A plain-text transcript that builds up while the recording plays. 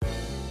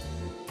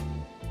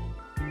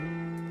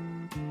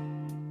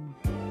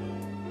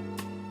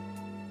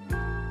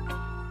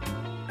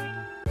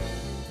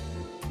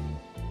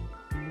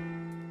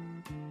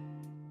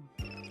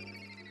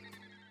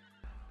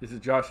This is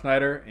Josh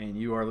Snyder, and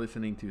you are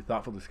listening to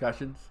Thoughtful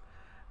Discussions.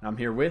 I'm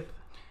here with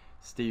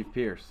Steve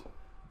Pierce.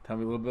 Tell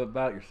me a little bit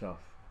about yourself.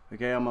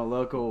 Okay, I'm a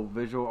local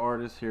visual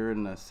artist here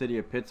in the city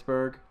of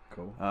Pittsburgh.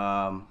 Cool.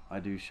 I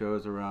do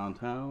shows around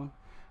town,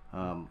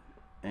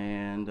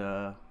 and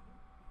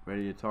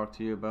ready to talk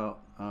to you about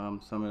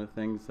some of the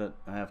things that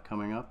I have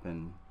coming up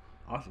and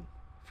Awesome.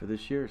 for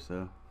this year.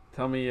 So,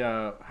 Tell me,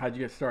 how'd you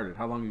get started?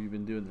 How long have you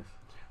been doing this?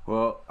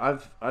 well,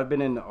 I've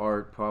been into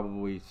art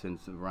probably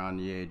since around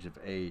the age of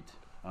 8.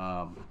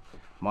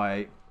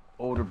 My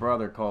older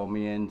brother called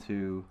me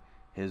into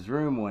his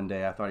room one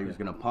day. I thought he was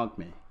Yeah. gonna punk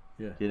me,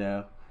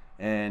 Yeah.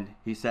 And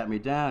he sat me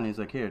down. He's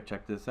like, "Here,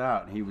 check this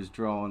out." And he was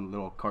drawing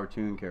little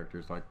cartoon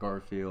characters like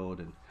Garfield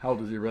and. How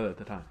old was your brother at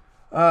the time?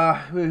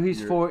 He's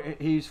You're- 4.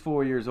 He's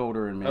 4 years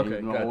older than me. Okay,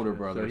 He's my gotcha. older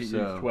brother. So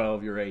So he's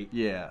 12, you're 8.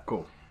 yeah.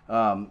 Cool.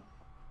 And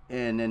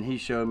then he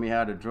showed me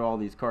how to draw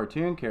these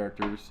cartoon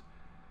characters,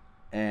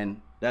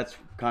 and that's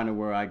kind of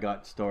where I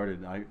got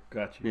started. I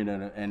Got you.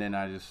 and then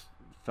I just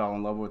fell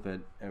in love with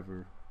it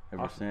ever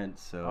Awesome.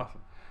 since. So,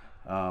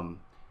 Awesome.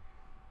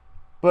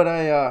 but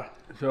I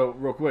So,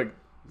 real quick,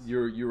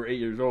 you were 8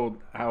 years old.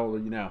 How old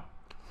are you now?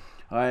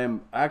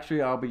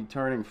 I'll be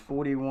turning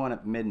 41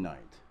 at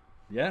midnight.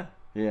 Yeah.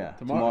 Yeah,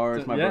 Tomorrow-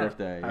 tomorrow's my yeah.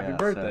 birthday. Happy yeah,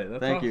 birthday. So That's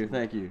thank you, awesome.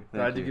 thank you.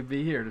 Glad you could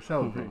be here to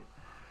celebrate.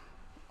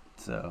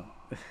 So,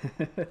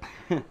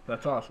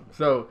 That's awesome.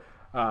 So,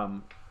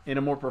 in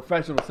a more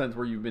professional sense,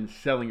 where you've been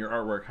selling your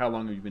artwork, how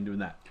long have you been doing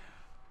that?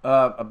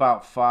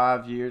 about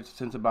 5 years,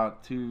 since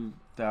about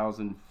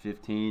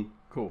 2015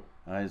 Cool.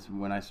 is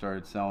when I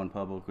started selling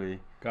publicly.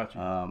 Got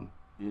you.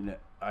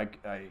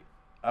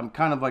 I'm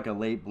kind of like a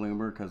late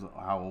bloomer because of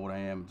how old I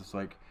am. Just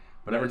like,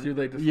 but Never I- too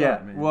late to start, Yeah,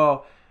 man.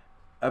 well,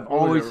 I've What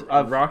was always, it?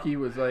 I've, Rocky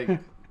was like,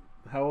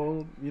 how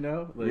old? You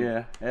know? Like,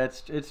 yeah,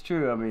 it's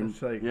true. I mean,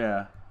 It's like-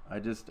 yeah,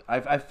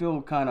 I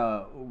feel kind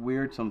of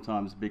weird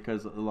sometimes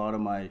because a lot of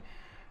my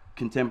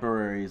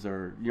contemporaries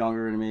are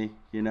younger than me,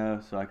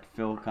 so I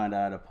feel kind of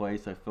out of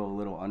place. I feel a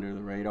little under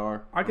the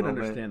radar. I can a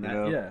little understand bit,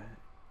 that.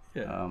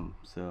 Yeah.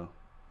 So,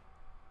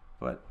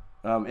 but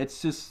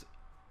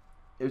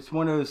it's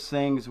one of those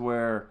things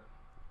where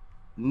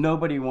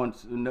nobody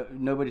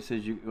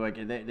says you like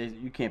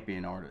you can't be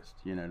an artist.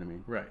 You know what I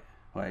mean? Right.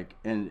 Like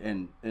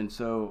and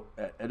so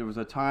there was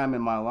a time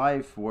in my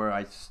life where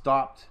I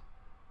stopped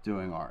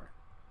doing art.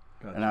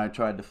 Gotcha. And I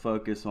tried to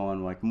focus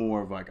on like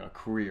more of like a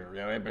career.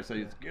 Everybody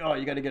says, "Oh,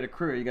 you got to get a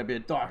career. You got to be a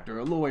doctor,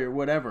 a lawyer,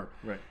 whatever."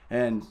 Right.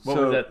 And What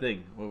so was that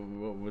thing?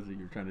 What was it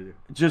you were trying to do?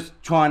 just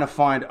trying to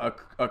find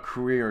a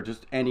career,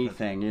 just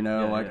anything,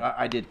 Yeah, like yeah.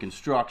 I did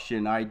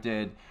construction, I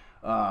did,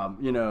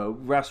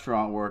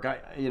 restaurant work.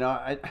 I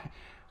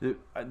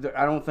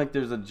don't think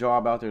there's a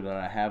job out there that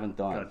I haven't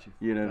done. Got you.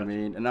 You know what I Got you.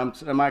 mean? And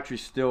I'm actually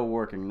still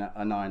working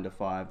a 9 to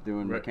 5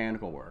 doing Right.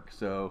 mechanical work.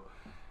 So,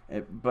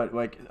 but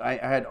like I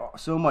had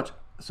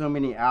so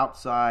many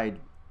outside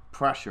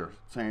pressure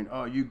saying,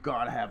 "Oh, you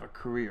gotta have a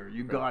career.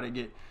 You gotta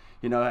get,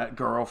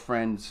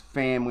 girlfriends,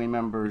 family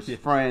members, Yeah.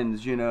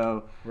 friends,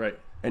 Right.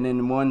 And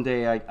then one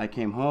day I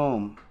came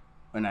home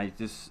and I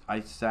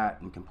sat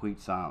in complete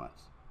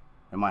silence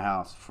in my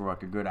house for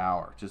like a good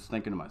hour, just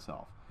thinking to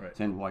myself, Right.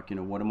 saying like,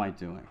 what am I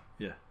doing?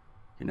 Yeah.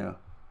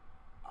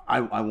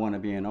 I want to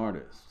be an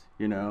artist,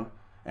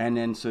 And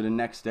then so the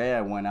next day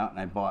I went out and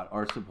I bought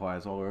art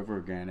supplies all over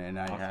again, and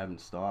I Awesome.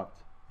 haven't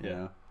stopped.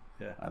 Yeah.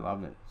 I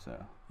love it.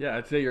 So Yeah,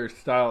 I'd say your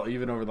style,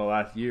 even over the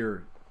last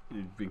year,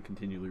 you've been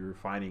continually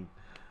refining.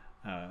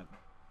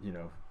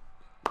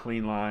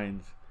 Clean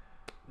lines,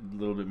 a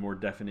little bit more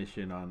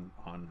definition on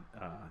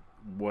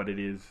what it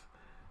is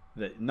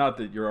that. Not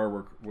that your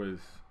artwork was,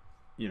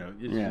 it's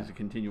Yeah. just a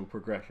continual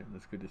progression.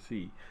 That's good to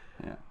see.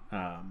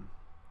 yeah.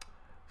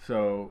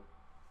 So,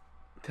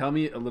 tell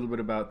me a little bit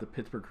about the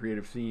Pittsburgh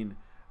creative scene.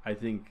 I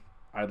think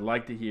I'd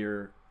like to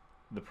hear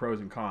the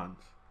pros and cons.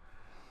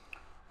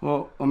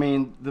 Well, I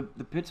mean, the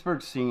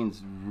Pittsburgh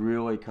scene's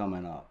really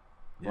coming up.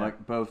 Yeah.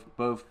 Like both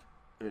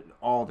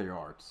all the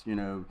arts,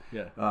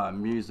 Yeah.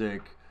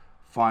 music,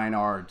 fine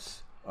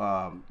arts,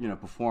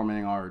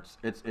 performing arts.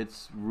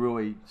 It's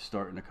really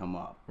starting to come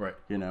up. Right.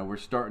 We're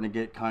starting to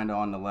get kind of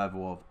on the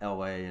level of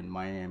LA and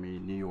Miami,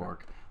 New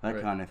York, that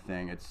Right. kind of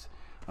thing. It's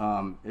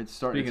starting Speaking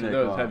to of take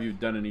those, off. have you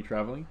done any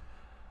traveling?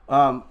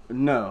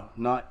 No,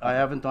 not. I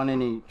haven't done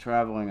any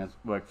traveling as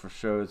like for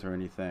shows or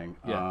anything.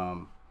 Yeah.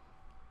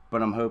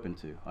 But I'm hoping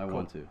to. I Cool.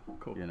 want to.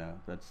 Cool.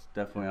 That's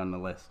definitely on the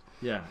list.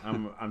 Yeah,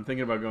 I'm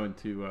thinking about going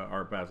to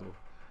Art Basel.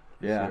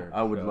 this Yeah, year,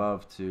 I would so-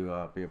 love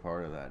to be a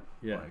part of that.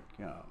 Yeah.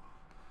 Like,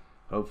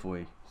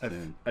 hopefully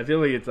soon. I feel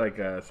like it's like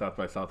South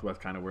by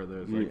Southwest, kind of where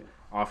there's like Yeah.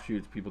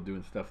 offshoots, people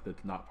doing stuff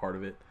that's not part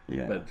of it,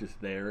 Yeah. but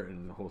just there,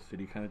 and the whole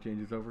city kind of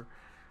changes over.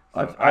 So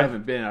I've- I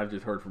haven't been. I've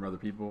just heard from other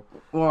people.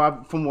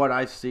 Well, from what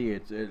I see,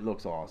 it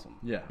looks awesome.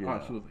 Yeah, you know?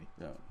 absolutely.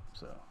 Yeah,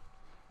 so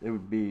it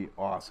would be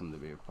awesome to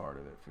be a part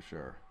of it for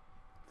sure.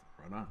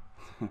 Right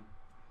on.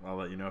 I'll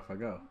let you know if I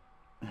go.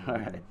 All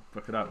right.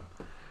 Book it up.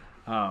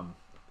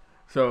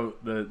 So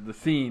the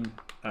scene.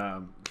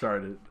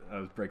 Sorry, I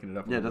was breaking it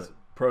up. A Yeah, little that's- bit.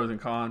 Pros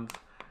and cons,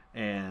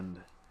 and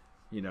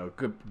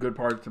good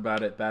parts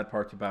about it, bad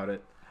parts about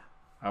it.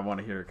 I want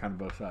to hear kind of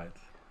both sides.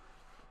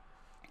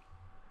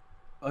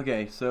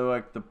 Okay, so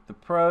like the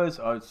pros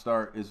I would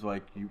start is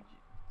like you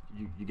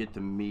get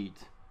to meet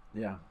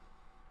Yeah.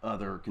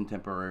 other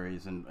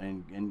contemporaries and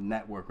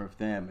network with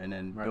them, and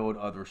then build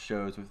other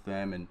shows with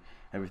them and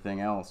everything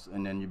else,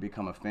 and then you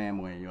become a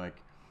family. You're like,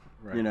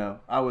 you know,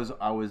 I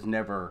was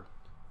never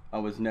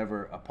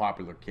a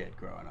popular kid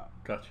growing up.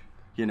 Gotcha.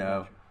 You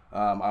know,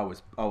 I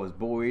was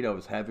bullied. I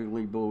was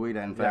heavily bullied.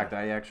 In fact,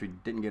 I actually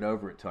didn't get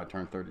over it till I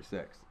turned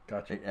 36.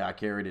 Gotcha. I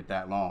carried it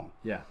that long.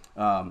 Yeah.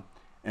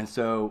 And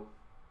so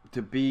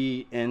to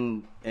be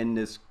in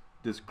this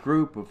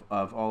group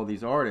of all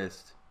these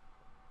artists,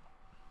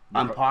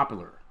 I'm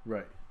popular.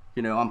 Right.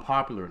 You know, I'm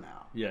popular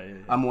now. Yeah.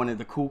 I'm one of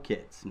the cool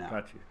kids now.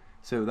 Gotcha.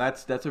 So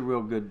that's a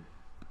real good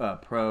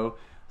pro.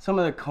 Some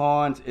of the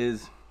cons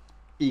is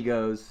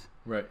egos.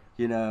 Right.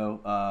 You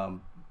know,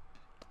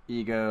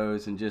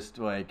 egos, and just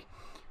like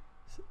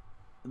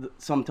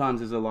sometimes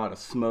there's a lot of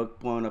smoke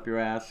blowing up your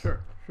ass.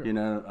 Sure. You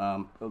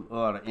know, a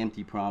lot of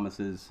empty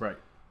promises. Right.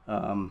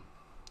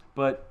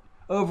 But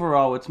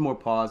overall, it's more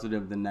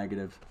positive than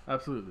negative.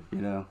 Absolutely.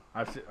 You know,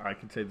 I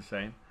could say the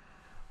same.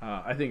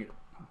 I think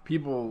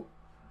people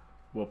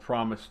will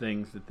promise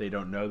things that they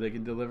don't know they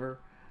can deliver,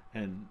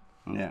 and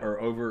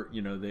or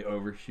they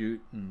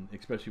overshoot, and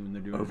especially when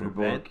they're doing an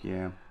event.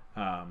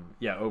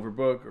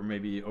 Overbook, or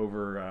maybe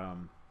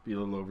be a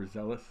little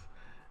overzealous,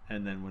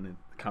 and then when it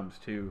comes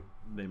to,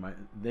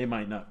 they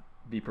might not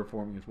be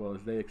performing as well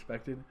as they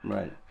expected.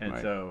 Right. And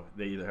so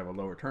they either have a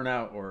lower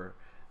turnout, or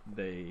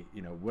they,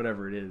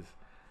 whatever it is,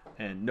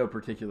 and no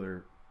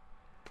particular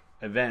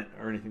event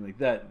or anything like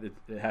that.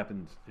 It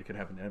happens. It could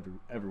happen to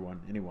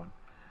anyone.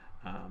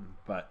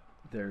 But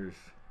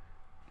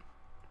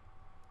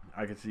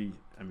I could see.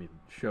 I mean,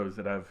 shows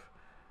that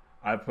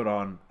I've put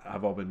on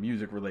have all been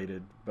music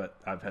related, but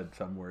I've had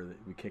some where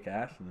we kick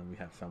ass, and then we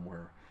have some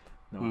where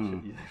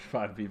there's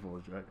 5 people.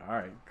 It's like, all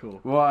right, cool.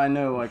 Well, I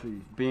know, like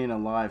being a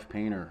live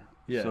painter.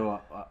 Yeah.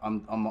 So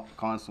I'm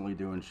constantly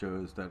doing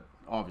shows that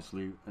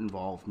obviously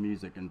involve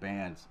music and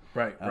bands.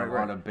 Right. A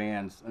lot of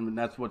bands, and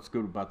that's what's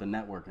good about the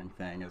networking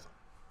thing is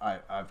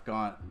I've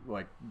got,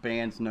 like,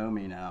 bands know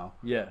me now.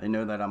 Yeah. They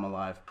know that I'm a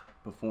live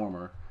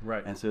performer.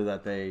 Right. And so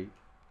that they,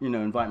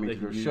 invite me to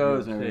their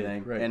shows and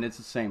everything. Right. And it's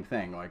the same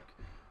thing. Like,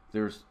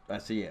 I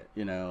see it,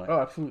 Like, oh,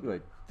 absolutely.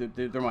 Like,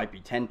 there might be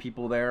 10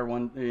 people there,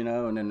 and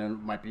then there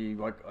might be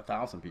like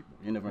 1,000 people.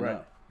 You never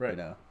know. Right.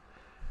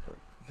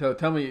 So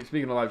tell me,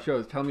 speaking of live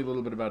shows, tell me a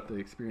little bit about the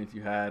experience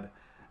you had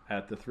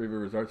at the Three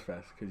Rivers Arts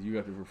Fest, because you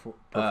got to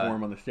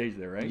perform on the stage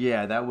there, right?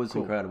 Yeah, that was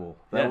incredible.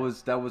 That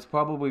was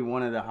probably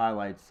one of the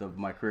highlights of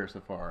my career so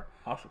far.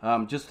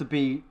 Awesome. Just to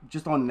be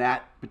on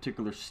that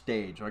particular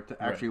stage, like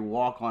to actually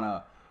walk on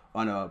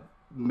a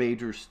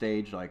major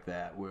stage like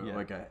that, where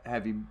like a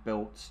heavy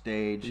built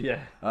stage. Yeah.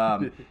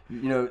 And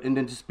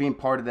then just being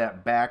part of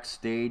that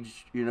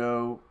backstage,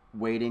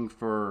 waiting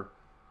to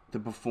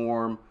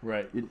perform.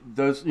 Right.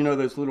 Those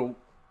little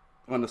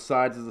on the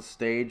sides of the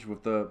stage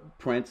with the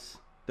prints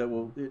that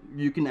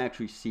you can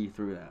actually see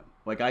through them.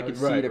 Like, I can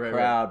see the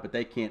crowd, but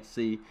they can't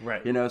see.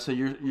 Right. So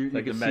you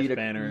like can the see mesh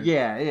banner.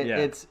 Yeah.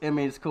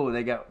 It's cool.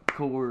 They got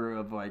cooler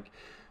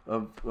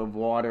of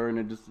water,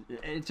 and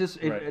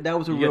that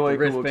was a really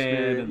cool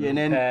experience. And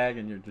then tag,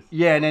 and you're just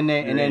and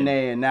then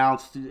they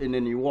announced, and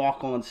then you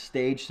walk on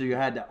stage, so you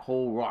had that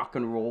whole rock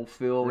and roll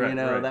feel. Right.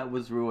 That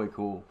was really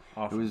cool.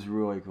 Awesome. It was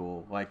really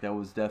cool. Like, that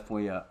was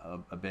definitely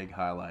a big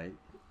highlight.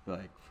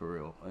 Like, for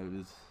real,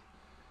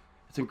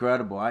 it's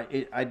incredible.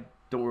 I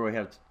don't really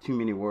have too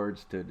many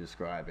words to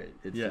describe it.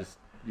 It's just,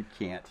 you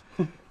can't.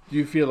 Do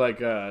you feel like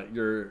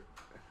your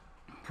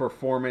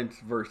performance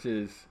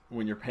versus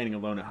when you're painting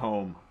alone at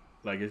home,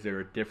 like, is there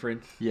a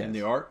difference in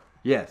the art?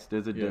 Yes,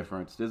 there's a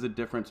difference. There's a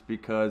difference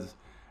because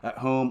at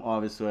home,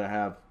 obviously, I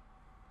have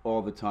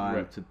all the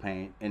time to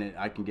paint, and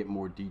I can get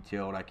more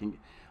detailed. I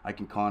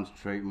can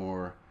concentrate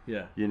more.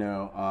 Yeah.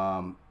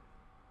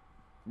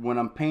 When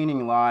I'm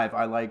painting live,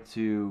 I like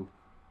to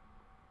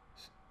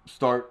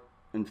start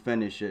and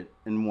finish it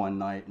in one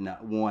night,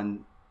 not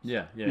one.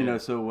 Yeah.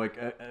 So like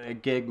a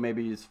gig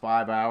maybe is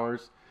 5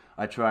 hours.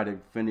 I try to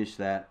finish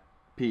that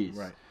piece.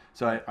 Right.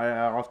 So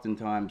I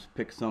oftentimes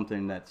pick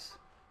something that's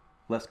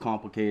less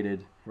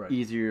complicated,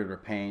 easier to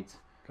paint.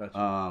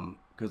 Gotcha.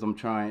 Because I'm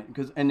trying,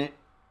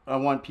 I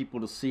want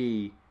people to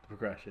see the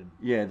progression.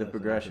 Yeah, the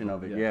progression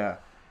of it. Yeah.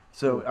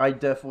 So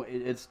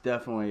it's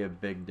definitely a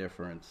big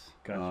difference.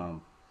 Gotcha.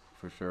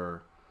 For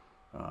sure.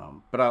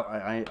 But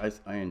I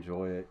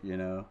enjoy it,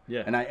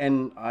 Yeah.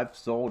 And I've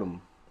sold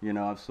them.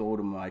 I've sold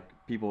them, like,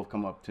 people have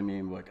come up to me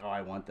and be like, oh,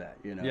 I want that.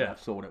 Yeah.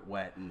 I've sold it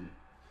wet. And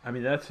I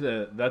mean, that's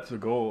the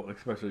goal,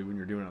 especially when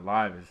you're doing it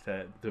live, is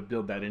to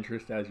build that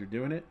interest as you're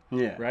doing it.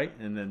 Yeah. Right.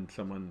 And then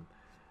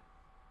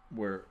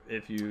where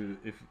if you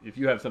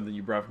have something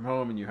you brought from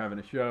home and you're having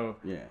a show,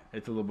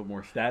 it's a little bit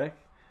more static.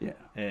 Yeah.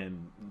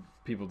 And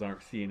people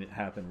aren't seeing it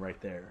happen right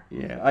there.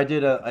 Yeah. I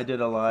did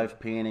a live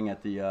painting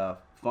at the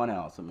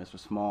Funhouse at Mr.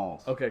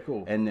 Smalls. Okay,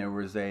 cool. And there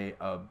was a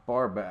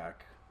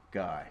barback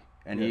guy,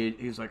 and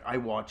he was like, I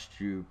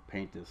watched you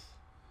paint this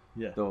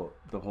the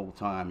whole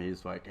time.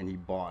 He's like, and he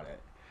bought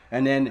it,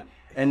 and then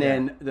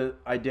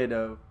I did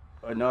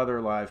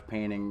another live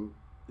painting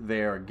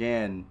there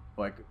again,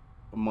 like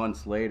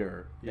months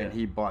later, and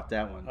he bought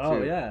that one too.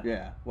 Oh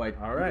yeah, like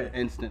all right,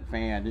 instant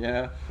fan.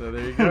 Yeah. So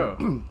there you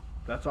go.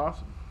 That's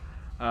awesome.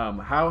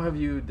 How have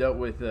you dealt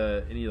with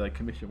any like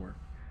commission work?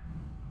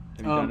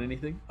 Have you done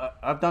anything?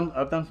 I've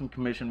done some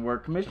commission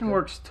work. Commission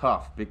work's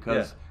tough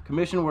because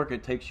commission work,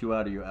 it takes you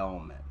out of your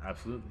element.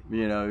 Absolutely.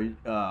 You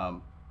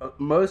know,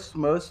 most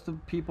of the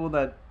people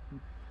that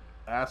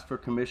ask for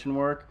commission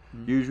work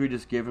usually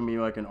just giving me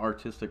like an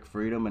artistic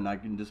freedom, and I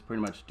can just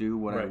pretty much do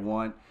what I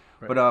want.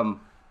 Right. But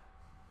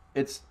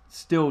it's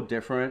still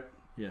different.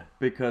 Yeah.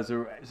 Because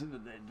they're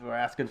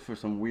asking for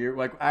some weird,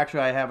 like,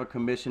 actually I have a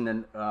commission,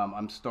 and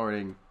I'm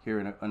starting here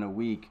in a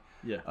week.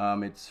 Yeah.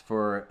 It's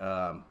for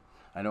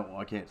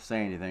I can't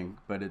say anything,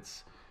 but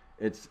it's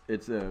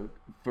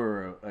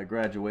for a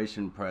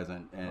graduation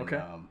present, and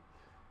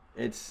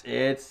it's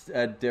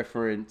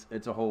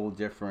a whole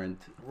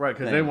different right,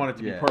 because they want it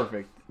to be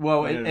perfect.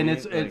 Well,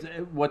 it's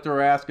what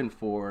they're asking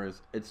for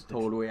is it's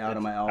totally out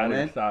of my element.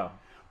 Out of style.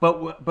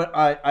 But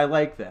I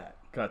like that.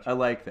 Gotcha. I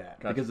like that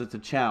because it's a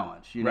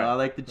challenge. You know, I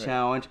like the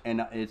challenge,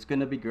 and it's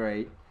gonna be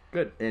great.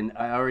 Good. And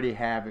I already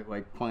have it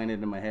like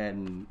planted in my head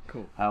and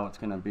how it's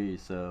gonna be.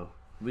 So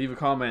leave a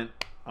comment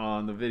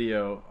on the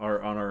video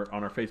or on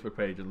our Facebook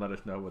page and let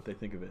us know what they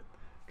think of it,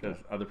 because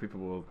other people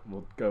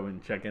will go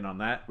and check in on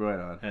that. Right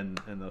on. And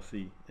they'll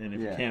see. And if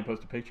you can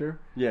post a picture,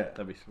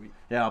 that'd be sweet.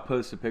 Yeah, I'll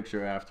post a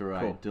picture after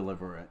I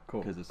deliver it.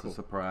 Cool. Because it's a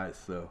surprise.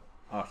 So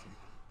awesome.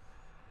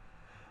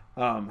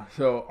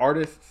 So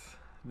artists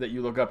that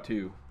you look up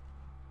to,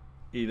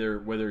 either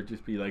whether it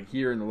just be like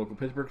here in the local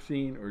Pittsburgh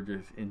scene or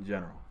just in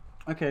general.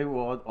 Okay,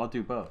 well I'll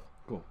do both.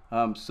 Cool.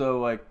 So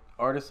like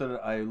artists that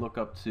I look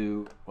up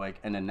to, like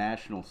in a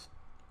national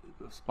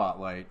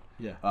spotlight.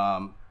 Yeah.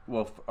 I'll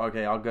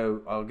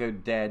go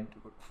dead.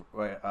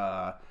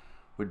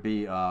 Would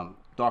be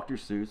Dr.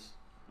 Seuss.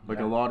 Like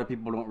a lot of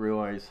people don't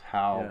realize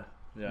how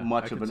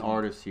much of an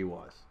artist he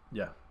was.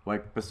 Yeah.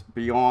 Like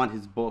beyond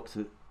his books,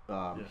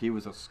 he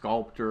was a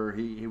sculptor.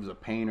 He was a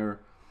painter.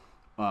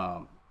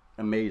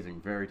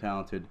 Amazing, very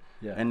talented.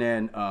 Yeah. And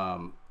then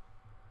I'm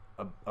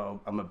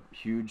a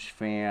huge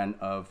fan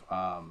of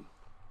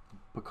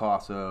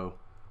Picasso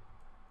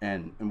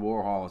and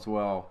Warhol as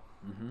well.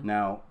 Mm-hmm.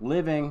 Now,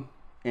 living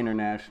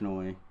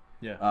internationally,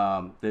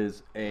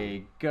 there's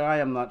a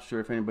guy I'm not sure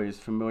if anybody's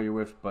familiar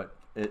with, but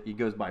he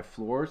goes by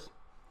Floors.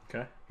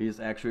 Okay. He's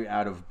actually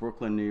out of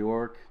Brooklyn, New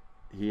York.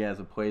 He has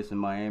a place in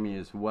Miami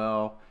as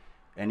well,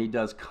 and he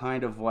does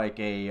kind of like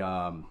a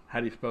how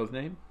do you spell his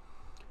name?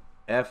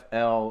 Flores.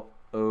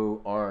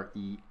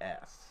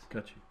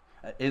 Got you.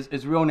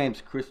 His real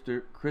name's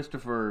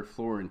Christopher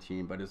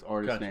Florentine, but his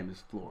artist name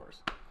is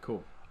Floors.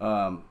 Cool.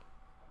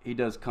 He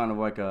does kind of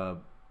like a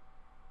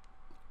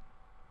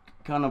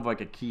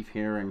Keith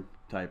Haring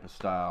type of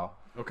style.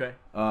 Okay.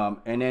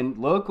 And then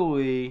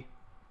locally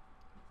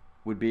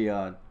would be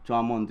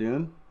John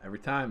Muldoon. Every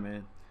time,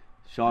 man.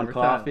 Sean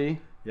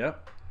Coffey.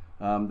 Yep.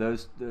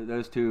 Those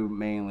two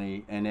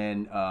mainly, and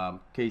then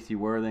Casey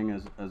Worthing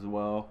as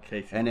well.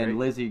 Casey's and then great.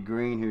 Lizzie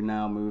Green, who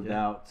now moved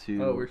out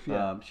to. Oh, where's she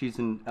at? She's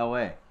in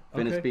L.A.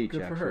 Venice Beach,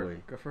 good for actually.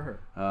 Her. Good for her.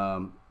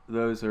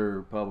 Those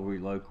are probably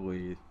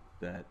locally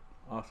that.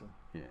 Awesome.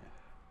 Yeah.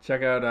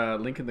 Check out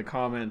link in the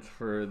comments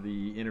for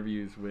the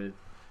interviews with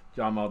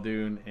John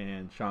Muldoon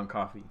and Sean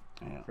Coffey.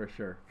 Yeah. For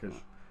sure, because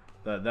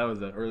that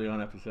was an early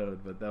on episode,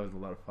 but that was a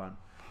lot of fun.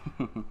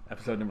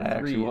 Episode number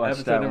 3.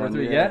 Episode number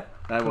 3 yet?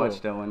 I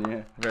watched that one,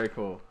 yeah. Very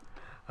cool.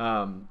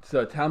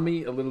 So tell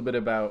me a little bit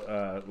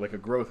about like a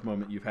growth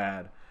moment you've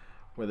had,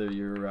 whether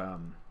you're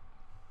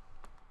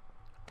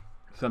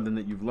something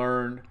that you've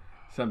learned,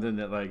 something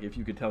that like if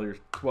you could tell your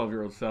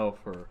 12-year-old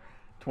self or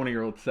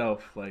 20-year-old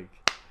self, like.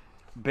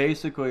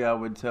 Basically, I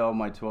would tell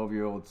my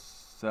 12-year-old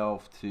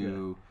self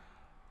to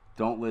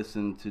don't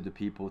listen to the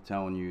people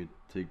telling you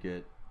to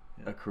get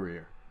a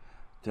career.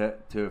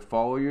 To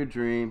follow your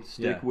dream,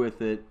 stick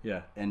with it,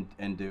 and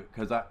do it.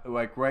 Because I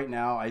like right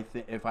now, I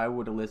think if I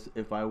would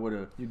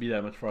have, you'd be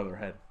that much farther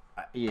ahead.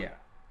 Yeah,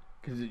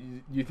 because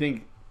you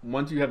think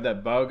once you have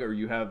that bug or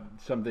you have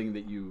something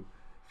that you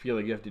feel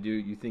like you have to do,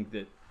 you think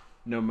that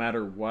no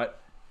matter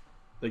what,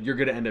 like you're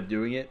gonna end up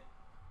doing it.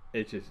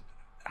 It's just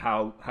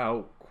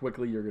how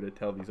quickly you're gonna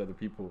tell these other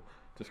people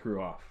to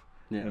screw off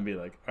and be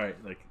like, all right,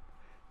 like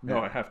no,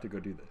 I have to go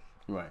do this.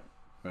 Right.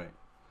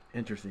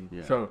 Interesting.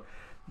 Yeah. So.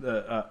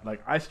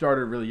 Like I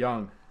started really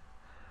young,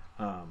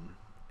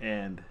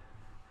 and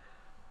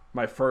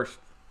my first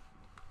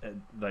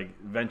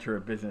like venture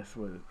of business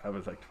was I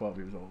was like 12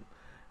 years old,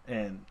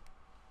 and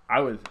I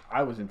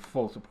was in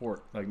full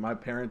support. Like my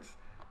parents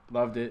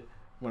loved it.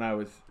 When I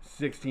was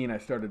 16, I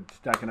started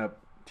stacking up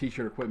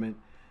t-shirt equipment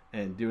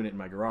and doing it in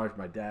my garage.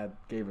 My dad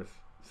gave us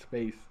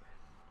space.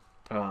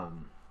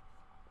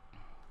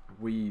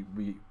 We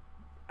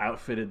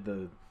outfitted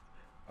the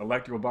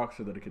electrical box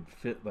so that it could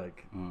fit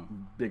like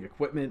big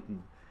equipment,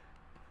 and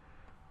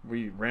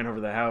we ran over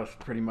the house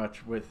pretty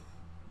much with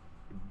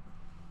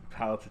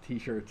pallets of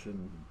T-shirts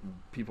and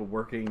people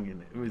working,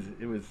 and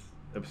it was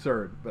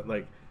absurd. But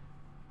like,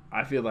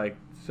 I feel like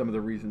some of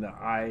the reason that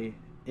I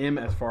am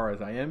as far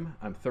as I am,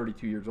 I'm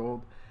 32 years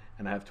old,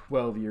 and I have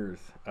 12 years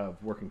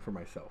of working for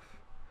myself.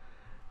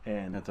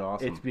 And that's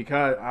awesome. It's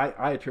because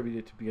I attribute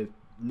it to because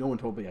no one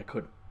told me I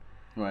couldn't.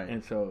 Right.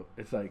 And so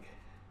it's like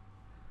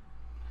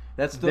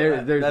there's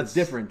a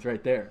difference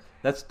right there.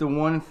 That's the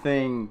one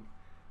thing.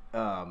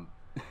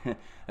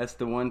 That's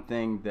the one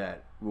thing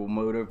that will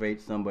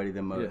motivate somebody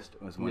the most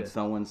is when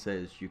someone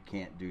says you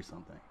can't do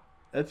something.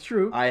 That's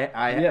true. I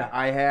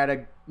had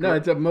a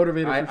it's a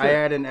motivator. I for sure.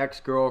 had an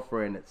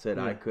ex-girlfriend that said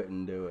I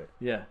couldn't do it.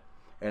 Yeah.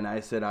 And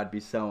I said I'd be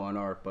selling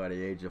art by the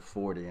age of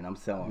 40, and I'm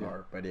selling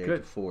art by the age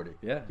of 40.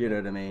 Yeah. You know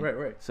what I mean?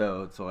 Right.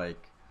 So it's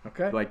like,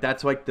 okay. Like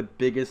that's like the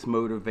biggest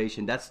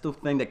motivation. That's the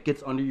thing that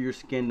gets under your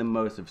skin the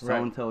most. If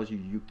someone tells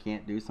you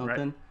can't do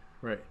something,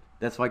 right.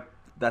 That's like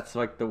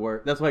the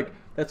word. That's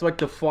like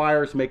the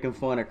Flyers making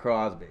fun of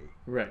Crosby.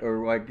 Right.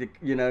 Or like,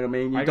 you know what I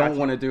mean? You don't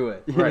want to do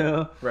it. You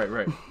know?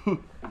 Right.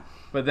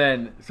 But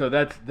then, so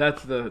that's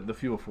the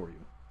fuel for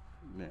you.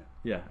 Yeah.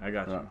 Yeah, I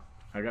got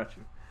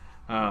you.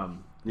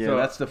 Yeah, so,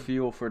 that's the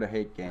fuel for the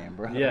hate game,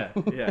 bro. Yeah.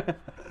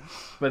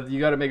 But you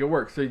got to make it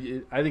work. So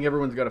I think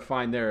everyone's got to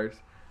find theirs.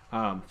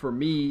 For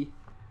me,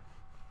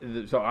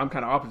 so I'm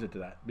kind of opposite to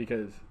that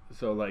because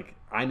like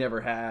I never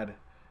had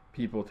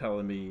people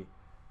telling me,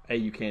 "Hey,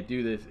 you can't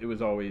do this." It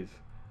was always,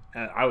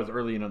 I was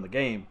early in on the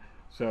game,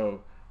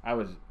 so I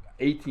was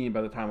 18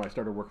 by the time I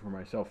started working for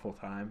myself full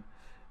time,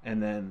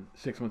 and then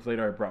 6 months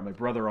later I brought my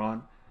brother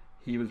on.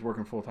 He was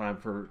working full time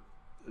for.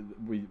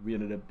 We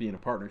ended up being a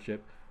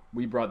partnership.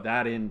 We brought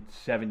that in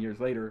 7 years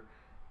later,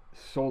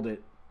 sold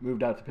it,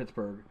 moved out to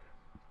Pittsburgh,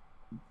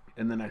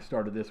 and then I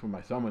started this when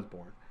my son was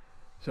born.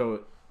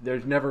 So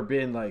there's never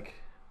been like,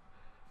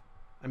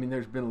 I mean,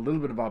 there's been a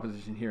little bit of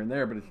opposition here and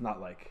there, but it's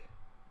not like,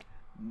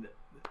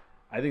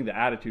 I think the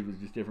attitude was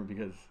just different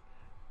because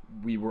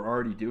we were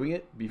already doing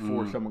it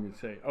before someone could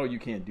say, oh, you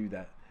can't do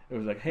that. It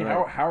was like, hey,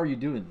 how are you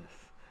doing this?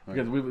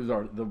 Because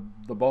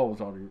the ball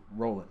was already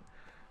rolling.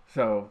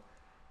 So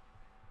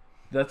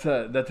that's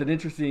an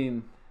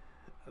interesting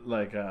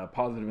like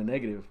positive and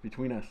negative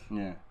between us.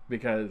 Yeah.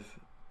 Because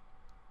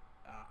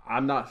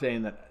I'm not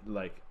saying that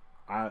like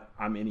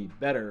I'm any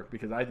better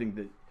because I think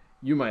that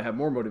you might have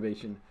more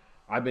motivation.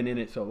 I've been in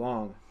it so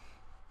long.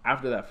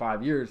 After that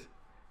 5 years,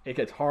 it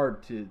gets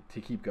hard to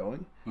keep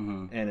going.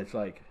 Mm-hmm. And it's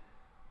like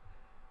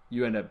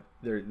you end up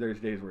there's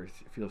days where it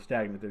feels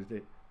stagnant. There's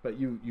days, but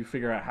you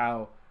figure out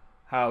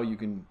how you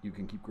can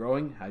keep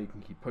growing, how you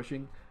can keep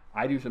pushing.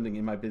 I do something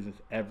in my business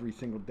every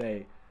single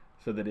day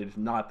so that it is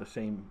not the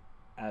same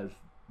as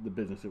the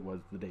business it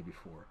was the day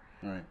before.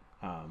 Right.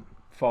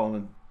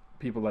 Following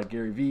people like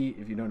Gary Vee,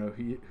 if you don't know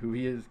who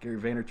he is, Gary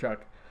Vaynerchuk,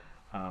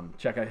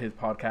 check out his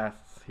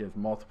podcasts. He has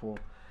multiple,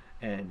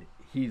 and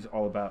he's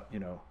all about,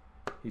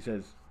 he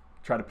says,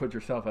 try to put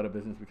yourself out of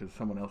business because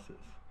someone else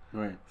is.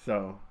 Right.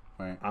 So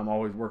I'm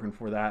always working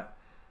for that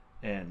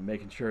and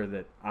making sure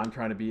that I'm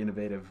trying to be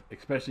innovative,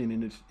 especially in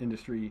an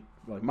industry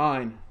like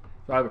mine.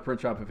 So I have a print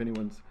shop. If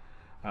anyone's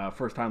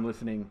first time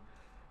listening,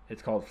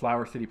 it's called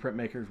Flower City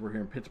Printmakers. We're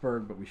here in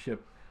Pittsburgh, but we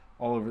ship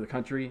all over the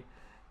country,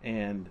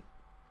 and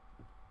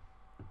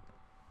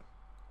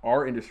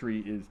our industry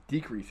is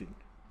decreasing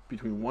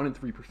between 1% and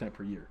 3%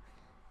 per year.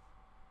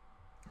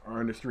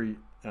 Our industry,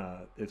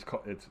 it's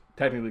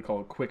technically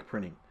called quick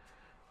printing,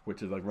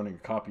 which is like running a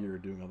copier,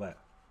 doing all that.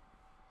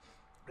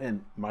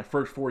 And my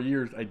first 4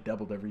 years, I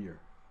doubled every year.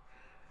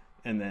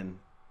 And then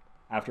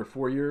after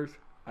 4 years,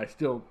 I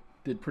still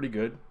did pretty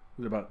good. It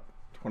was about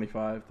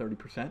 25,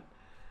 30%.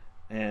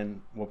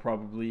 And we'll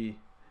probably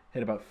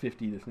hit about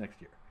 50 this next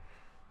year.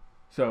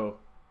 So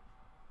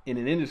in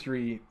an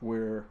industry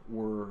where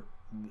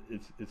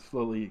it's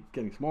slowly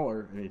getting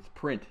smaller and it's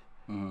print,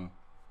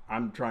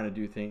 I'm trying to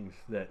do things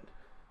that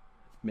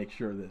make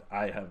sure that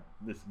I have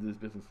this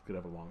business could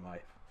have a long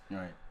life.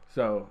 Right.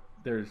 So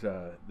there's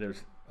a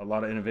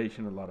lot of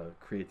innovation, a lot of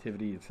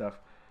creativity and stuff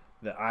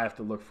that I have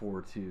to look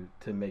forward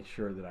to make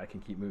sure that I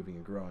can keep moving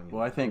and growing.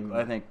 Well, I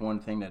think one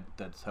thing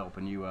that's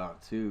helping you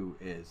out too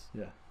is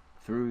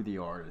through the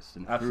artists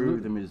and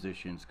through the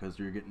musicians, because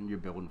you're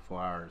building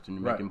flyers and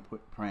you're making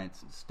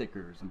prints and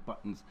stickers and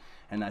buttons,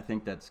 and I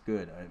think that's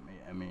good.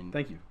 I mean,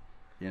 thank you.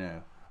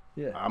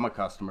 I'm a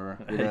customer,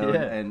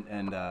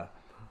 and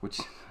which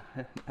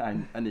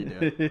I need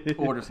to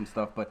order some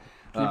stuff, but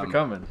keep it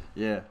coming.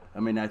 Yeah,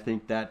 I mean, I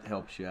think that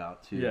helps you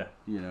out too.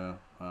 Yeah,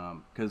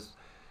 because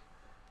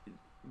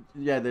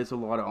there's a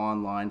lot of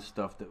online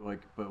stuff that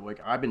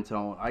I've been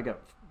telling. I got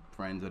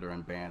friends that are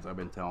in bands. I've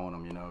been telling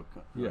them,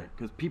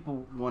 because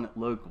people want it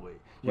locally.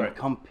 You can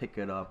come pick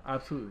it up.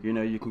 Absolutely.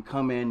 You can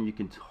come in, you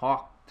can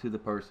talk to the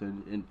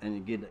person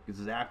and get it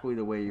exactly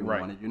the way you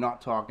want it. You're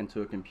not talking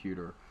to a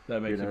computer.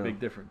 That makes a big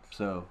difference.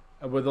 So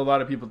with a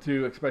lot of people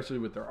too, especially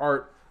with their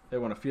art, they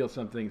want to feel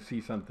something,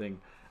 see something.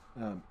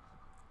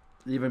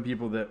 Even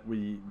people that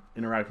we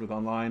interact with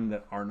online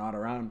that are not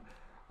around,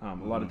 a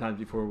lot of times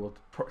before we'll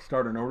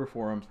start an order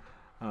for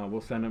them, we'll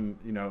send them,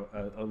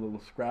 a little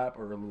scrap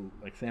or a little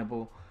like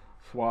sample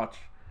swatch,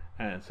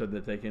 and so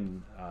that they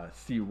can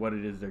see what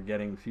it is they're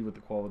getting, see what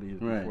the quality is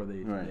before they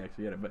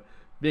actually get it. But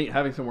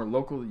having somewhere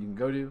local that you can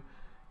go to,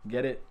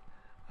 get it,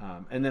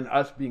 and then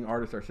us being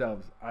artists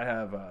ourselves, I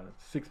have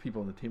 6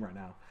 people on the team right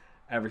now.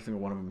 Every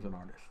single one of them is an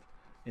artist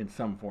in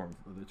some form,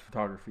 whether it's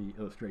photography,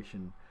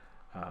 illustration,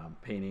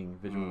 painting,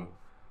 visual,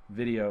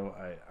 video.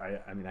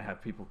 I mean, I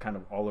have people kind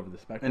of all over the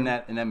spectrum,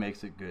 and that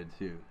makes it good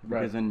too,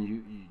 because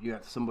then you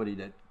have somebody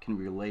that can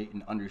relate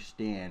and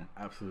understand.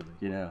 Absolutely.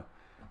 You know.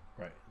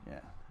 Right. Yeah.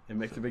 It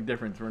makes a big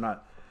difference. We're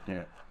not.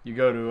 Yeah. You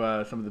go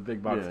to some of the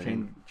big box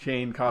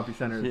chain coffee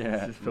centers. Yeah.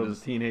 It's just filled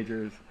with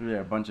teenagers.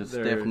 Yeah, a bunch of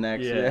stiff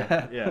necks.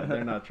 Yeah.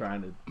 They're not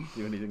trying to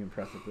do anything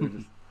impressive. They're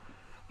just.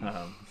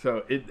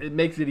 So it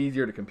makes it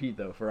easier to compete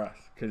though for us,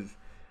 because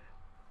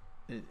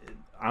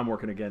I'm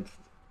working against.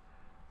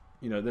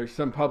 There's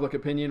some public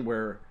opinion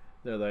where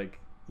they're like,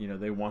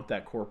 they want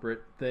that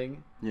corporate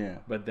thing. Yeah.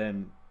 But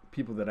then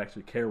people that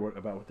actually care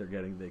about what they're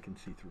getting, they can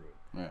see through it.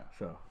 Yeah.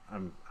 So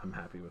I'm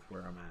happy with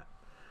where I'm at.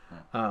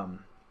 Yeah.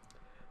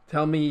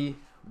 Tell me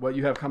what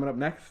you have coming up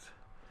next,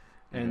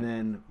 and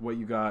then what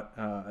you got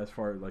as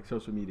far as like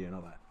social media and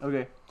all that.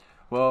 Okay.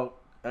 Well,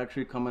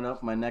 actually coming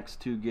up, my next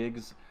 2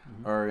 gigs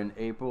are in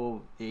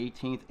April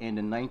 18th and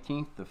the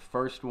 19th. The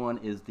first one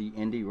is the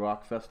Indie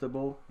Rock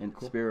Festival in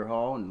Spirit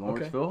Hall in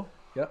Lawrenceville.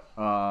 Okay. Yep.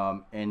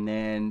 And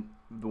then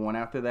the one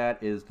after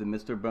that is the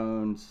Mr.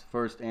 Bones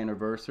first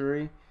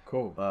anniversary.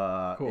 Cool.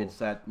 Cool.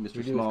 It's at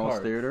Mr.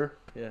 Small's Theater.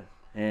 Yeah.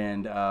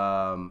 And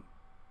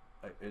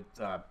it's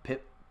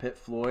Pit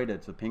Floyd.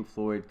 It's a Pink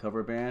Floyd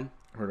cover band.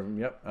 Heard of them?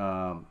 Yep.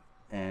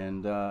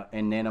 And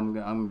then I'm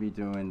gonna be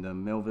doing the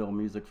Millville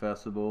Music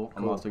Festival.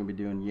 Cool. I'm also gonna be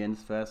doing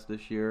Yins Fest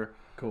this year.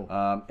 Cool.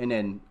 And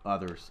then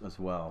others as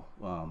well.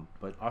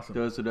 But awesome.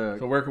 Those are the.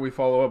 So where can we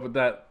follow up with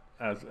that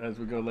as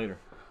we go later?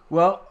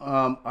 Well,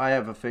 I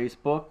have a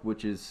Facebook,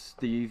 which is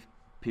Steve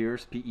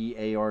Pearce,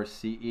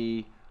 Pearce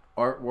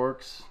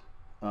Artworks,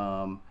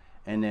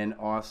 and then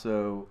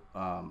also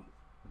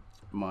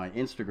my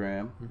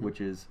Instagram,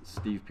 which is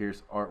Steve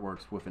Pearce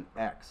Artworks with an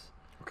X.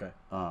 Okay.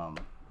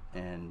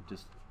 And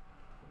just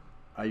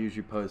I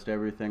usually post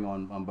everything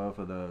on both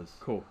of those.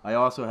 Cool. I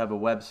also have a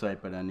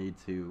website, but I need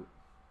to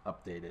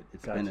update it.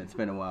 It's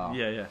been a while.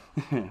 Yeah.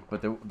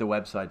 But the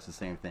website's the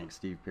same thing,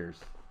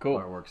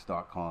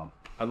 StevePearceArtworks.com.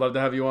 I'd love to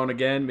have you on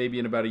again, maybe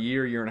in about a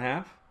year and a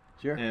half.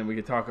 Sure. And we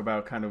could talk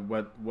about kind of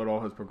what all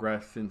has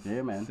progressed since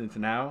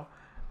now.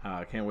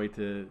 I can't wait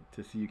to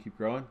see you keep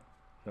growing.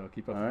 So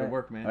keep up the good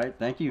work, man. All right,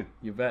 thank you.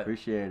 You bet.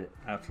 Appreciate it.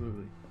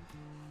 Absolutely.